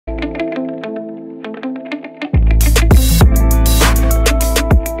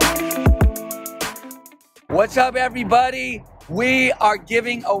What's up, everybody? We are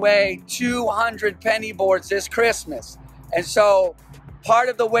giving away 200 penny boards this Christmas. And so part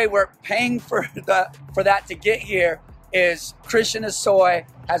of the way we're paying for that to get here is Christian Hosoi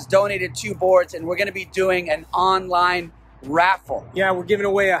has donated 2 boards, and we're going to be doing an online raffle. Yeah, we're giving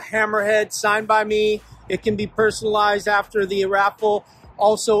away a hammerhead signed by me. It can be personalized after the raffle.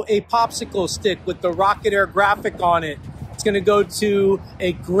 Also a popsicle stick with the Rocket Air graphic on it. It's going to go to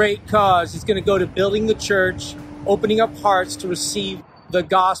a great cause. It's going to go to building the church, opening up hearts to receive the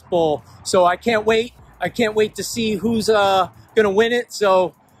gospel. So I can't wait. I can't wait to see who's going to win it.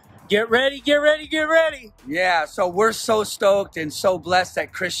 So get ready, get ready, get ready. Yeah, so we're so stoked and so blessed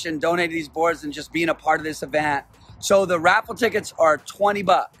that Christian donated these boards and just being a part of this event. So the raffle tickets are 20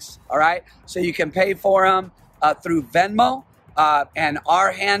 bucks, all right? So you can pay for them through Venmo. And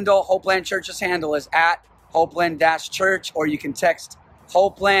our handle, Hopeland Church's handle, is at Hopeland-Church, or you can text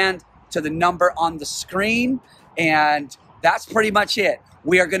Hopeland to the number on the screen. And that's pretty much it.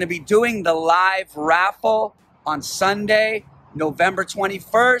 We are going to be doing the live raffle on Sunday, November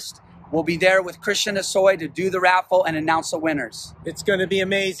 21st. We'll be there with Christian Hosoi to do the raffle and announce the winners. It's going to be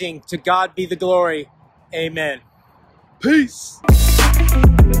amazing. To God be the glory. Amen. Peace.